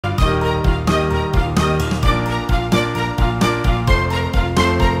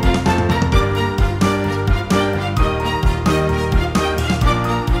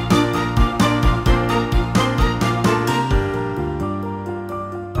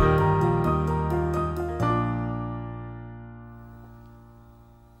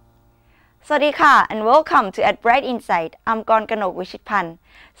สวัสดีค่ะ and welcome to At Bright Insight. I'm กรกนก วิชิตพันธ์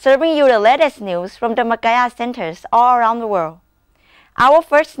serving you the latest news from Dhammakaya centers all around the world. Our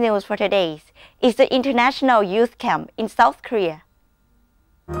first news for today is the International Youth Camp in South Korea.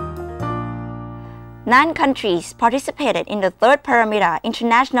 9 countries participated in the third Paramita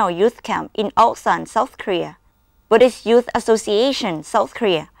International Youth Camp in Ulsan, South Korea. Buddhist Youth Association, South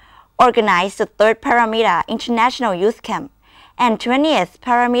Korea, organized the third Paramita International Youth Camp and 20th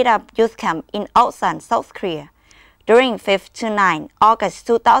Paramita Youth Camp in Ulsan, South Korea, during 5th to 9 August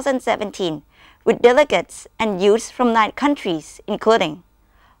 2017, with delegates and youths from 9 countries, including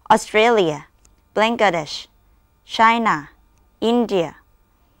Australia, Bangladesh, China, India,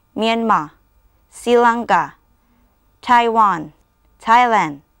 Myanmar, Sri Lanka, Taiwan,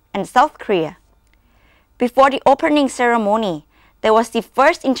 Thailand, and South Korea. Before the opening ceremony, there was the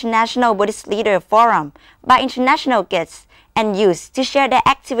first International Buddhist Leader Forum by international guests and youths to share their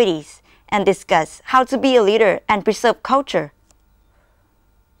activities and discuss how to be a leader and preserve culture.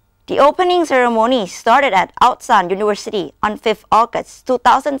 The opening ceremony started at Ulsan University on 5th August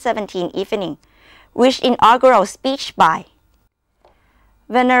 2017 evening, with inaugural speech by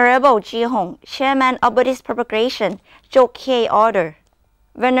Venerable Ji Hong, Chairman of Buddhist Propagation, Jokye Order,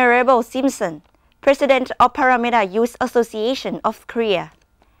 Venerable Simpson, President of Paramita Youth Association of Korea,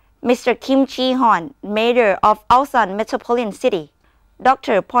 Mr. Kim Ji-hon, Mayor of Ulsan Metropolitan City,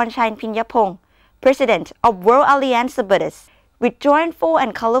 Dr. Pornchain Pinyapong, President of World Alliance of Buddhists, with joyful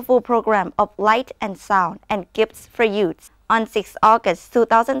and colorful program of light and sound and gifts for youths on 6 August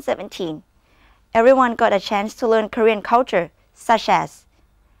 2017. Everyone got a chance to learn Korean culture, such as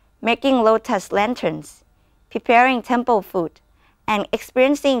making lotus lanterns, preparing temple food, and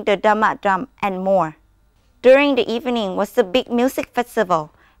experiencing the Dhamma drum and more. During the evening was the big music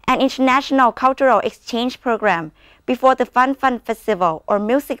festival, an international cultural exchange program before the Fun Festival or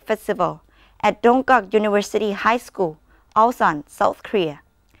Music Festival at Dongguk University High School, Ulsan, South Korea.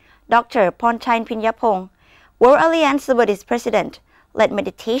 Dr. Pornchain Pinyapong, World Alliance Buddhist President, led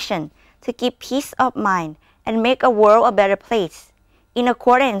meditation to keep peace of mind and make a world a better place, in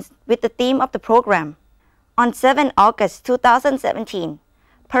accordance with the theme of the program. On 7 August 2017,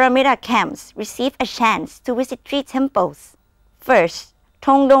 Paramita camps received a chance to visit 3 temples. First,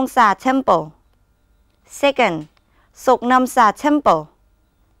 Thongdongsa Temple. Second, Soknamsa Temple.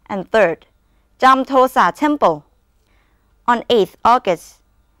 And third, Jamtosa Temple. On 8th August,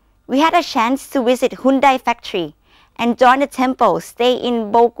 we had a chance to visit Hyundai factory and join the temple stay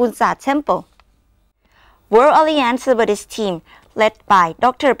in Bogunsa Temple. World Alliance Buddhist team led by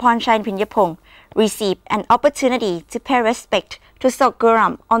Dr. Pornchain Pinyapong received an opportunity to pay respect to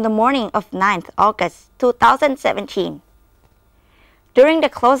Sokuram on the morning of 9th August 2017. During the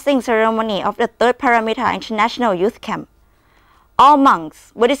closing ceremony of the 3rd Paramita International Youth Camp, all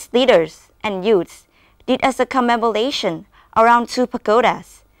monks, Buddhist leaders, and youths did as a commemoration around 2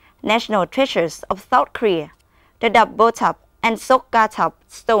 pagodas, national treasures of South Korea, the Dabbotap and Sokgatap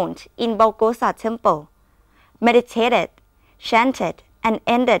stones in Bogosa Temple, meditated, chanted, and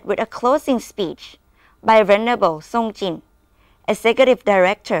ended with a closing speech by Venerable Songjin, Executive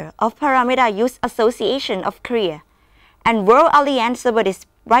Director of Paramita Youth Association of Korea and World Alliance Buddhist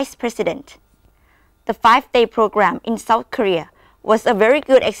Vice President. The 5-day program in South Korea was a very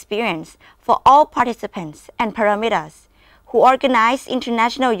good experience for all participants and Paramitas who organized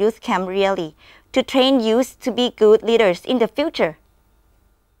International Youth Camp really to train youth to be good leaders in the future.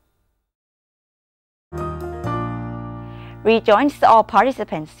 Rejoins to all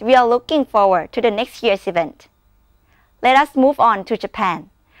participants, we are looking forward to the next year's event. Let us move on to Japan.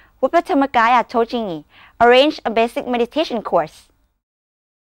 Wapa Dhammakaya Tojingi arranged a basic meditation course.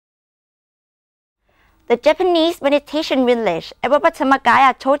 The Japanese meditation village at Wapa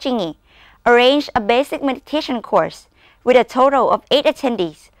Dhammakaya Tojingi arranged a basic meditation course with a total of 8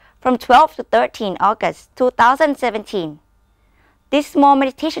 attendees from 12 to 13 August 2017. This small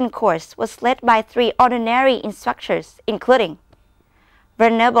meditation course was led by 3 ordinary instructors, including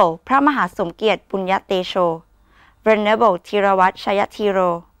Venerable Pramaha Somkiat Punyatesho, Venerable Thirawat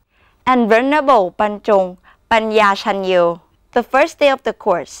Shayatiro, and Venerable Panchong Panyachanyo. The first day of the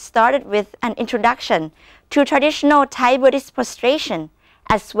course started with an introduction to traditional Thai Buddhist prostration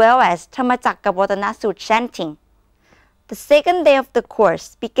as well as Dhammacakkappavattana Sutta chanting. The second day of the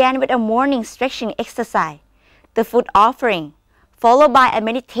course began with a morning stretching exercise, the food offering, followed by a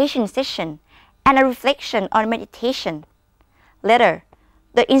meditation session and a reflection on meditation. Later,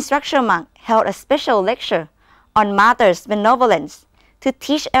 the instructor monk held a special lecture on Mother's benevolence to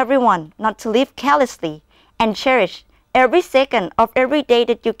teach everyone not to live carelessly and cherish every second of every day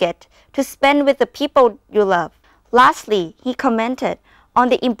that you get to spend with the people you love. Lastly, he commented on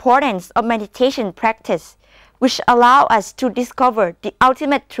the importance of meditation practice, which allow us to discover the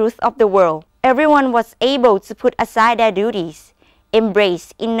ultimate truth of the world. Everyone was able to put aside their duties,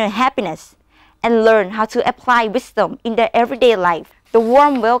 embrace inner happiness, and learn how to apply wisdom in their everyday life. The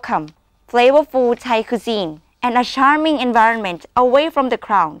warm welcome, flavorful Thai cuisine, and a charming environment away from the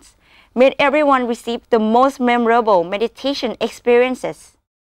crowds made everyone receive the most memorable meditation experiences.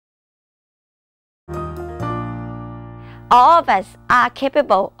 All of us are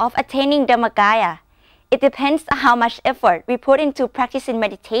capable of attaining Dhammakaya. It depends on how much effort we put into practicing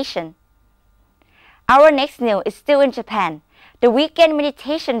meditation. Our next meal is still in Japan, the weekend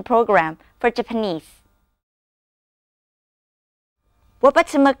meditation program for Japanese. วัดปั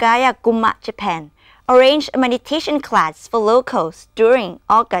ทมกายะกุมะ Japan arranged a meditation class for locals during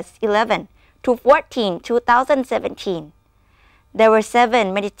August 11 to 14, 2017. There were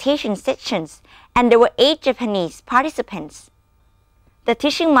 7 meditation sessions and there were 8 Japanese participants. The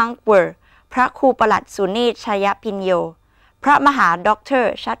teaching monks were พระครูประหลัดสุเนศชัยพิญโย พระมหาดร.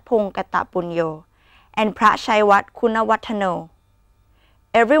ชัดพงศ์กตปุญโย and พระชัยวัฒน์คุณวัฒโน.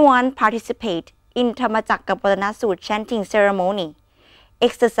 Everyone participated in Dhammacakkappavatthana Sutta chanting ceremony,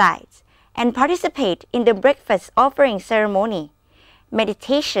 exercise, and participate in the breakfast offering ceremony,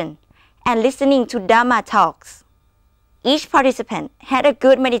 meditation, and listening to Dhamma talks. Each participant had a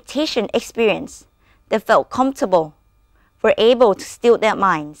good meditation experience. They felt comfortable, were able to still their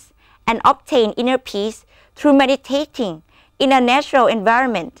minds, and obtain inner peace through meditating in a natural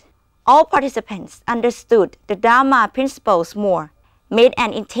environment. All participants understood the Dhamma principles more, made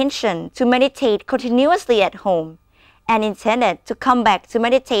an intention to meditate continuously at home, and intended to come back to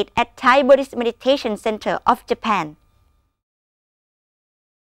meditate at Thai Buddhist Meditation Center of Japan.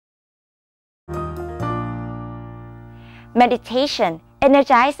 Meditation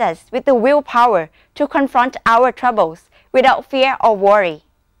energizes us with the willpower to confront our troubles without fear or worry.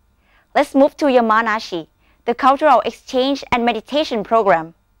 Let's move to Yamanashi, the cultural exchange and meditation program.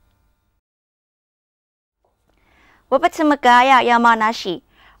 วัดปัทมกายะ Yamanashi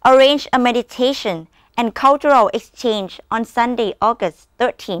arranged a meditation and cultural exchange on Sunday, August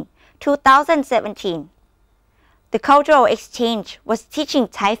 13, 2017. The cultural exchange was teaching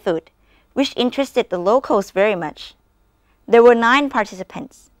Thai food, which interested the locals very much. There were 9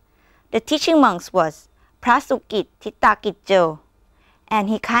 participants. The teaching monk was พระสุกิจทิตากิจโจ and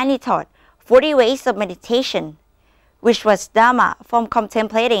he kindly taught 40 ways of meditation, which was Dhamma from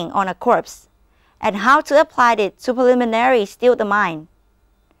contemplating on a corpse, and how to apply it to preliminary still the mind.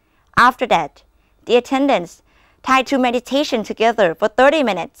 After that, the attendants tied to meditation together for 30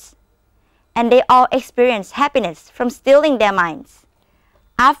 minutes, and they all experienced happiness from stilling their minds.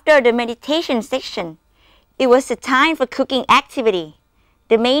 After the meditation section, it was the time for cooking activity.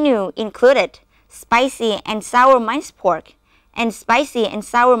 The menu included spicy and sour minced pork and spicy and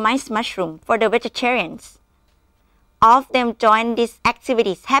sour minced mushroom for the vegetarians. All of them joined these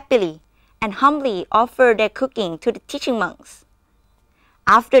activities happily and humbly offered their cooking to the teaching monks.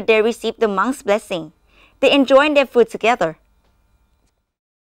 After they received the monk's blessing, they enjoyed their food together.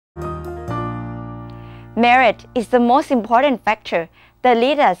 Merit is the most important factor that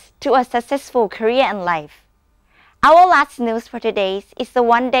leads us to a successful career and life. Our last news for today is the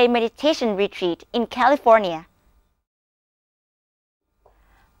one-day meditation retreat in California.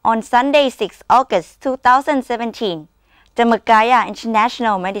 On Sunday, 6 August 2017, Dhammakaya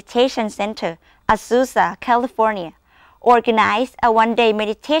International Meditation Center, Azusa, California, organized a one-day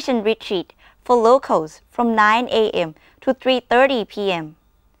meditation retreat for locals from 9 a.m. to 3:30 p.m.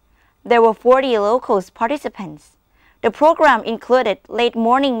 There were 40 locals participants. The program included late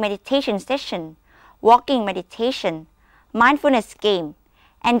morning meditation session, walking meditation, mindfulness game,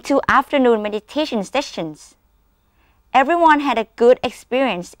 and 2 afternoon meditation sessions. Everyone had a good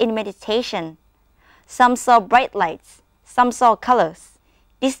experience in meditation. Some saw bright lights, some saw colors.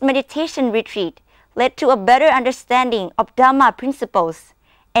 This meditation retreat led to a better understanding of Dhamma principles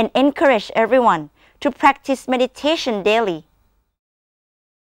and encouraged everyone to practice meditation daily.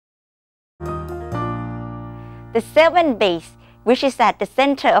 The 7th base, which is at the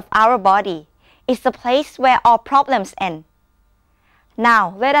center of our body, is the place where all problems end.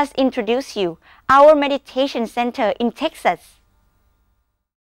 Now, let us introduce you our meditation center in Texas.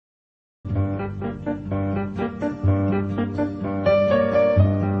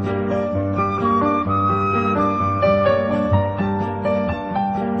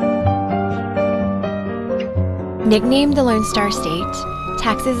 Nicknamed the Lone Star State,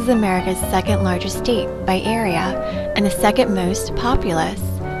 Texas is America's 2nd largest state by area and the 2nd most populous.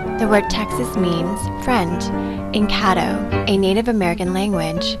 The word Texas means friend in Caddo, a Native American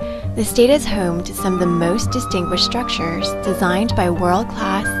language. The state is home to some of the most distinguished structures designed by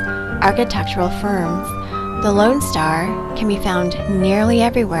world-class architectural firms. The Lone Star can be found nearly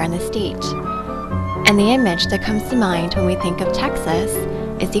everywhere in the state. And the image that comes to mind when we think of Texas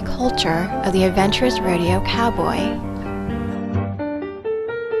is the culture of the adventurous rodeo cowboy.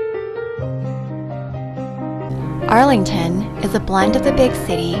 Arlington is a blend of the big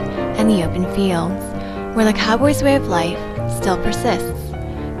city and the open fields, where the cowboy's way of life still persists,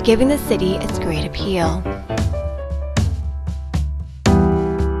 giving the city its great appeal.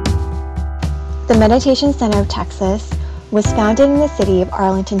 The Meditation Center of Texas was founded in the city of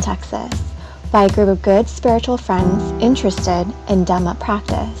Arlington, Texas, by a group of good spiritual friends interested in Dhamma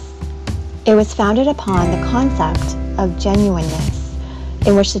practice. It was founded upon the concept of genuineness,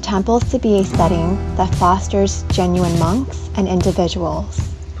 in which the temple is to be a setting that fosters genuine monks and individuals.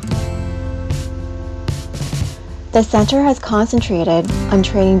 The center has concentrated on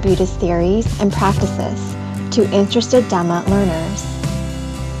training Buddhist theories and practices to interested Dhamma learners.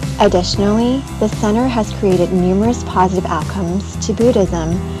 Additionally, the center has created numerous positive outcomes to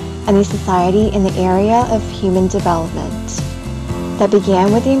Buddhism and the society in the area of human development that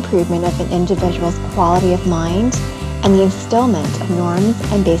began with the improvement of an individual's quality of mind and the instillment of norms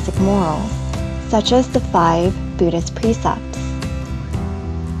and basic morals, such as the 5 Buddhist precepts.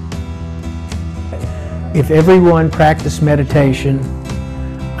 If everyone practiced meditation,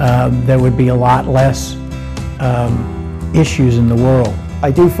 there would be a lot less issues in the world.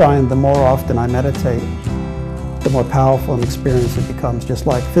 I do find the more often I meditate, the more powerful an experience it becomes, just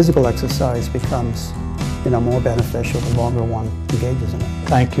like physical exercise becomes, more beneficial the longer one engages in it.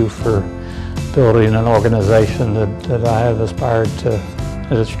 Thank you for building an organization that I have aspired to,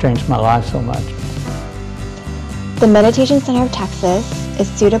 and it's changed my life so much. The Meditation Center of Texas is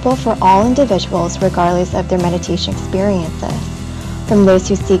suitable for all individuals regardless of their meditation experiences, from those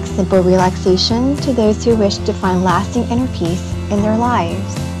who seek simple relaxation to those who wish to find lasting inner peace in their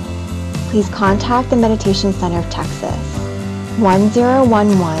lives. Please contact the Meditation Center of Texas,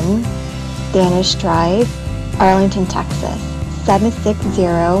 1011 Danish Drive, Arlington, Texas,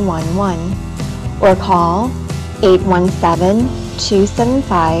 76011, or call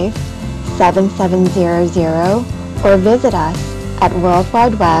 817-275-7700, or visit us at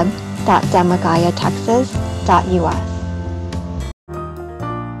worldwideweb.dhammakayatexas.us.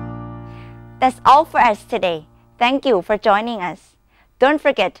 That's all for us today. Thank you for joining us. Don't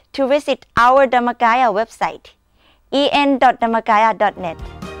forget to visit our Dhammakaya website, en.dhammakaya.net.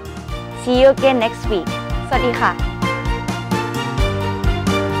 See you again next week. สวัสดีค่ะ